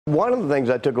One of the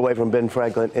things I took away from Ben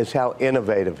Franklin is how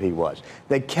innovative he was.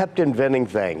 They kept inventing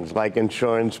things like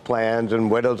insurance plans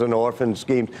and widows and orphans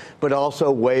schemes, but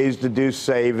also ways to do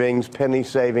savings, penny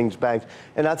savings banks.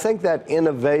 And I think that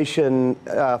innovation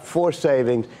for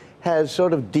savings has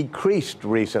sort of decreased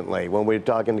recently. When we were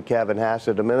talking to Kevin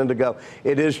Hassett a minute ago,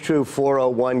 it is true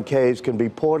 401ks can be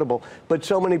portable, but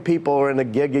so many people are in a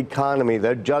gig economy.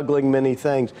 They're juggling many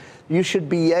things. You should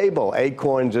be able,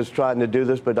 Acorns is trying to do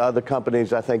this, but other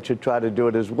companies I think should try to do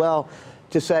it as well,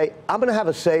 to say, I'm going to have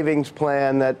a savings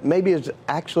plan that maybe is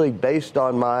actually based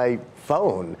on my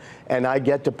phone, and I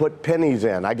get to put pennies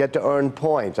in. I get to earn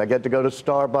points. I get to go to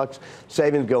Starbucks,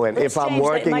 savings go in. If I'm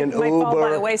working in Uber, fall by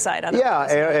the wayside. Yeah,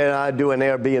 and I do an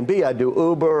Airbnb. I do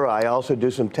Uber. I also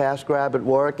do some TaskRabbit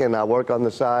work, and I work on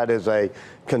the side as a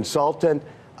consultant.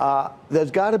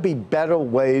 There's got to be better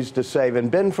ways to save. And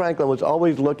Ben Franklin was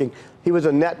always looking. He was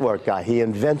a network guy. He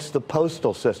invents the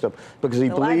postal system because he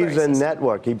believes in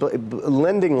network.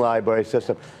 Lending library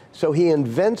system. So he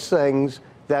invents things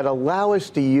that allow us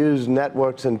to use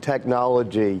networks and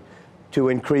technology to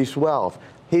increase wealth.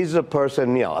 He's a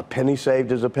person, you know, a penny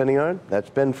saved is a penny earned. That's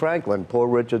Ben Franklin, Poor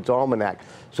Richard's Almanac.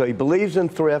 So he believes in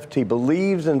thrift, he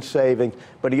believes in saving,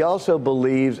 but he also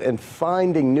believes in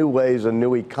finding new ways a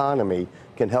new economy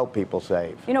can help people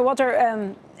save. You know,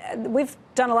 Walter, we've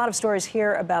done a lot of stories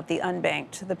here about the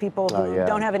unbanked, the people who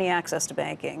don't have any access to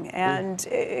banking. And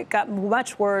it got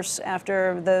much worse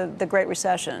after the Great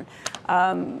Recession.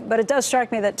 But it does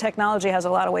strike me that technology has a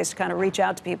lot of ways to kind of reach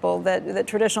out to people that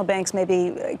traditional banks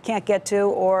maybe can't get to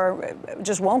or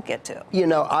just won't get to. You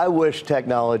know, I wish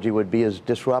technology would be as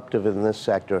disruptive in this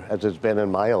sector as it's been in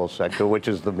my old sector, which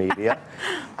is the media.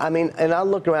 I mean, and I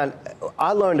look around,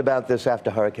 I learned about this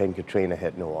after Hurricane Katrina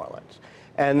hit New Orleans.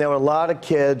 And there were a lot of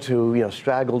kids who, you know,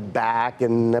 straggled back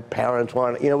and their parents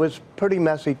wanted, you know, it was a pretty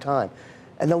messy time.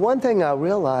 And the one thing I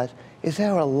realized is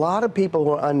there are a lot of people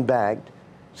who are unbanked,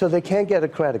 so they can't get a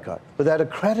credit card. Without a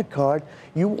credit card,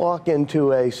 you walk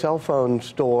into a cell phone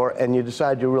store and you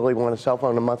decide you really want a cell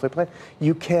phone on a monthly plan.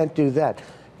 You can't do that.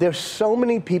 There's so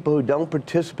many people who don't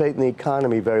participate in the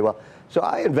economy very well. So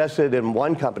I invested in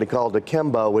one company called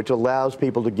Akimbo, which allows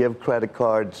people to give credit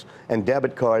cards and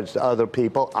debit cards to other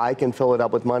people. I can fill it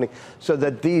up with money so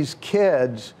that these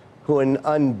kids who are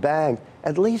unbanked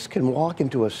at least can walk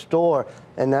into a store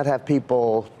and not have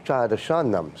people try to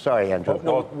shun them. Sorry, Andrew.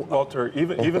 Well, Walter,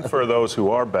 even for those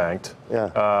who are banked,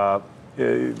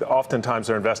 oftentimes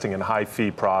they're investing in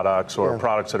high-fee products or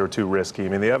products that are too risky. I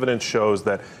mean, the evidence shows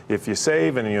that if you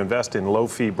save and you invest in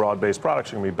low-fee, broad-based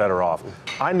products, you're going to be better off.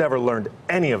 I never learned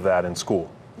any of that in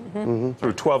school.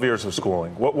 Through 12 years of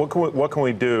schooling. What can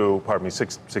we do, pardon me,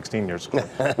 16 years of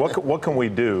schooling. What can we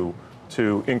do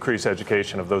to increase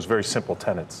education of those very simple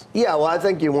tenets? Yeah, well, I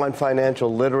think you want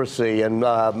financial literacy. And,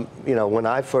 you know, when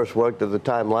I first worked at the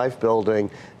Time Life building,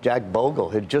 Jack Bogle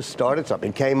had just started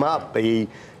something. He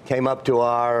came up to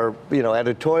our, you know,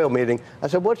 editorial meeting. I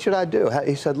said, what should I do?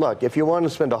 He said, look, if you want to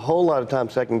spend a whole lot of time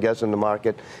second-guessing the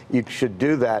market, you should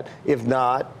do that. If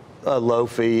not, a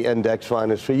low-fee index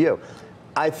fund is for you.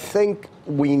 I think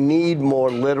we need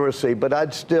more literacy, but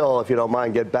I'd still, if you don't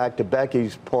mind, get back to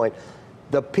Becky's point.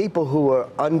 The people who are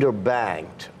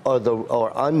underbanked or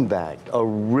unbanked are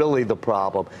really the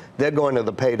problem. They're going to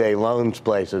the payday loans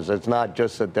places. It's not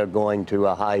just that they're going to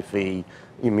a high-fee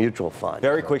mutual fund.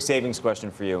 Very quick savings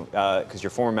question for you, because your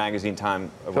former magazine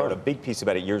Time wrote a big piece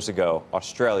about it years ago,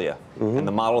 Australia, and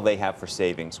the model they have for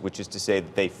savings, which is to say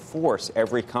that they force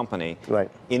every company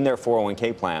in their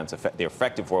 401k plans, their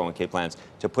effective 401k plans,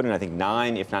 to put in, I think,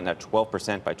 9, if not now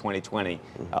 12% by 2020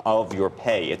 of your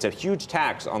pay. It's a huge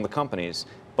tax on the companies,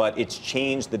 but it's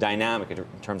changed the dynamic in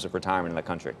terms of retirement in the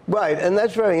country. Right, and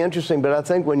that's very interesting, but I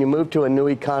think when you move to a new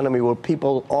economy where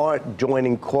people aren't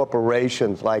joining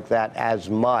corporations like that as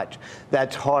much,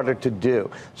 that's harder to do.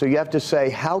 So you have to say,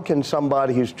 how can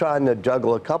somebody who's trying to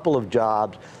juggle a couple of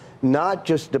jobs not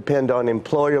just depend on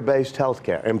employer-based health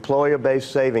care,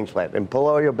 employer-based savings plan,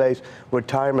 employer-based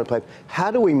retirement plan?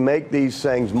 How do we make these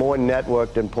things more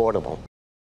networked and portable?